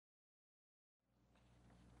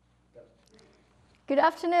Good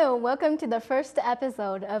afternoon. Welcome to the first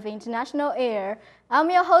episode of International Air. I'm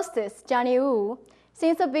your hostess, Johnny Wu.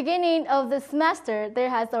 Since the beginning of the semester, there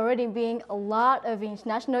has already been a lot of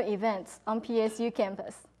international events on PSU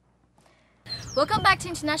campus. Welcome back to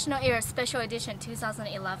International Air Special Edition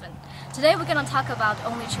 2011. Today we're going to talk about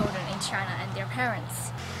only children in China and their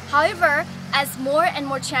parents. However, as more and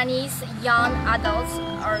more Chinese young adults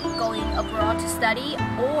are going abroad to study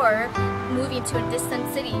or moving to a distant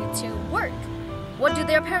city to work, what do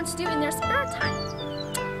their parents do in their spare time?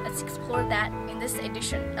 Let's explore that in this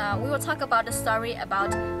edition. We will talk about the story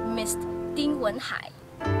about Miss Ding Wenhai.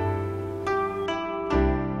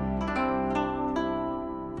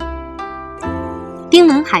 丁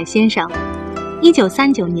文海先生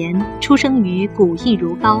，1939年出生于古意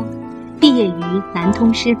如皋，毕业于南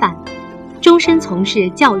通师范，终身从事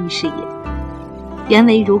教育事业。原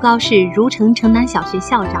为如皋市如城城南小学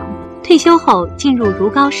校长，退休后进入如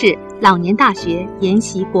皋市老年大学研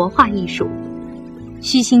习国画艺术，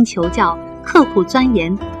虚心求教，刻苦钻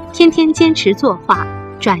研，天天坚持作画，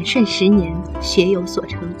转瞬10年，学有所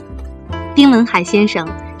成。丁文海先生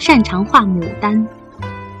擅长画牡丹，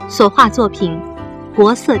所画作品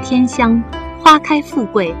国色天香，花开富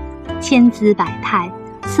贵，千姿百态，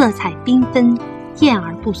色彩缤纷，艳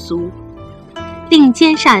而不俗，令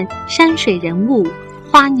兼善山水人物，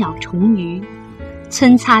花鸟虫鱼，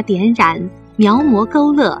皴擦点染，描摹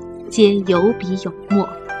勾勒，皆有笔有墨。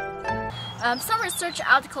 Some research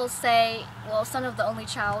articles say, well, some of the only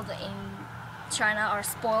child in China are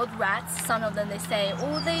spoiled rats. Some of them they say,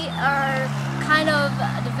 oh, they are kind of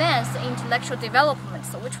advanced intellectual development.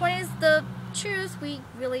 So which one is the truth? We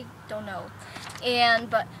really don't know.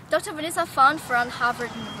 But Dr. Vanessa Fong from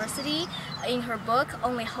Harvard University, in her book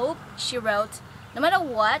Only Hope, she wrote, no matter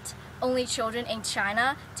what, only children in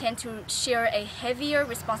China tend to share a heavier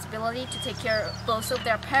responsibility to take care of both of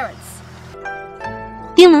their parents.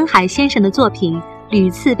 丁文海先生的作品屡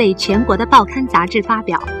次被全国的报刊杂志发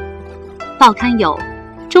表，报刊有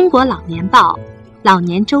《中国老年报》、《老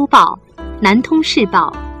年周报》、《南通市报》、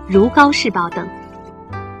《如皋市报》等。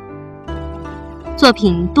作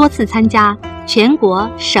品多次参加全国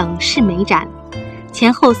省市美展，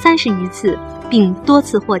前后30余次，并多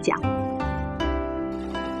次获奖。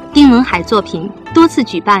丁文海作品多次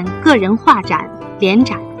举办个人画展、联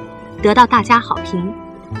展，得到大家好评。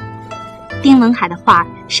丁文海的画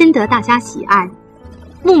深得大家喜爱，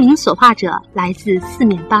慕名所画者来自四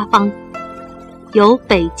面八方，有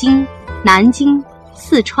北京、南京、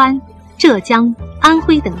四川、浙江、安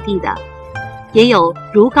徽等地的，也有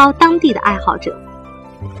如皋当地的爱好者。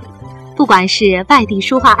不管是外地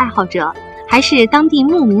书画爱好者，还是当地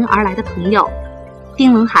慕名而来的朋友，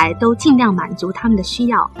丁文海都尽量满足他们的需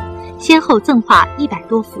要，先后赠画100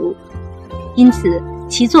多幅，因此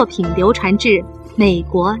其作品流传至美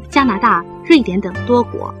国、加拿大、瑞典等多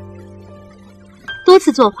国，多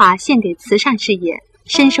次作画献给慈善事业，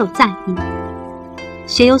深受赞誉。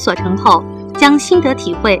学有所成后，将心得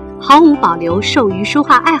体会毫无保留授予书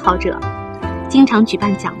画爱好者，经常举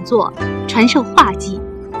办讲座，传授画技。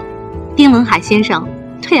丁文海先生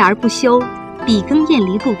退而不休，笔耕艳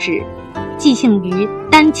离不止，寄兴于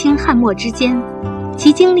丹青汉墨之间，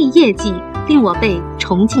其经历业绩令我被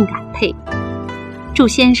崇敬感佩。祝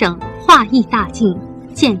先生画艺大进，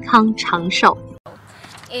健康长寿。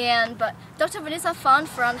But Dr. Vanessa Fong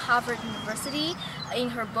from Harvard University, in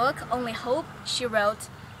her book Only Hope, she wrote,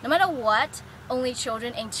 no matter what, only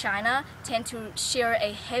children in China tend to share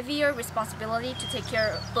a heavier responsibility to take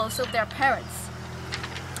care of both of their parents.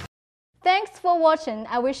 Thanks for watching.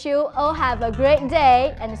 I wish you all have a great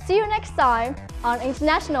day and see you next time on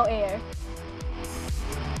International Air.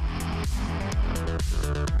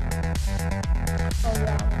 Oh,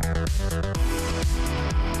 yeah.